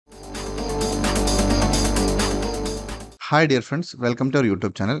Hi dear friends, welcome to our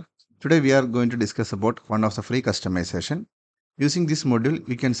YouTube channel. Today we are going to discuss about one of the free customization. Using this module,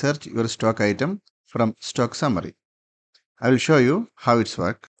 we can search your stock item from stock summary. I will show you how it's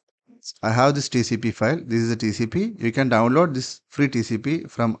work. I have this TCP file. This is a TCP. You can download this free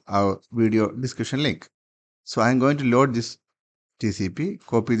TCP from our video description link. So I'm going to load this TCP,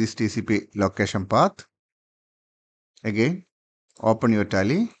 copy this TCP location path. Again, open your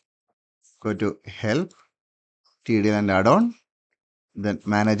Tally, go to help, TDL and add-on, then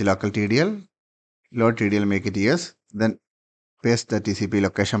manage local TDL, load TDL, make it yes, then paste the TCP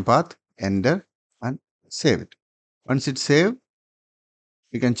location path, enter and save it. Once it's saved,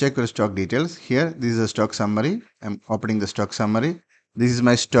 you can check your stock details. Here, this is a stock summary. I'm opening the stock summary. This is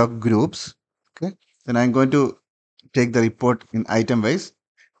my stock groups. Okay. Then I'm going to take the report in item wise.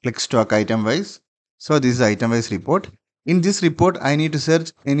 Click stock item wise. So this is item wise report. In this report, I need to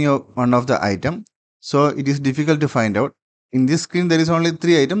search any one of the item. So it is difficult to find out. In this screen, there is only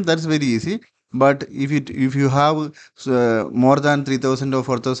 3 items. That's very easy. But if you have more than 3000 or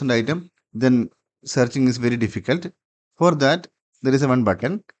 4000 item, then searching is very difficult. For that, there is a one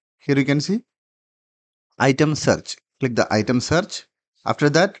button. Here you can see item search. Click the item search. After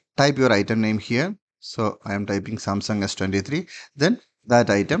that, type your item name here. So I am typing Samsung S23. Then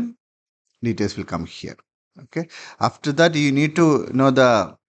that item details will come here. Okay. After that, you need to know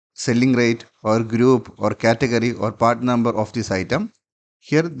the selling rate or group or category or part number of this item.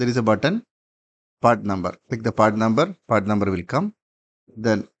 Here there is a button, part number. Click the part number will come.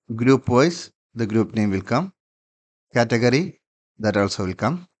 Then group wise, the group name will come. Category, that also will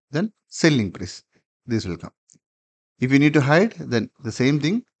come. Then selling price, this will come. If you need to hide, then the same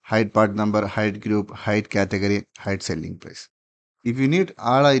thing, hide part number, hide group, hide category, hide selling price. If you need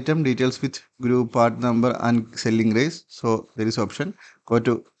all item details with group, part number and selling price, so there is option. Go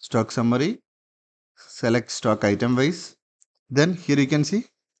to stock summary, select stock item wise. Then here you can see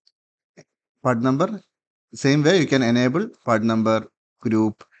part number. Same way you can enable part number,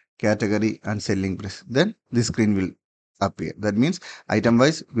 group, category and selling price. Then this screen will appear. That means item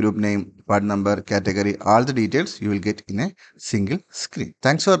wise, group name, part number, category, all the details you will get in a single screen.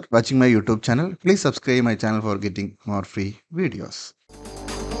 Thanks for watching my YouTube channel. Please subscribe my channel for getting more free videos.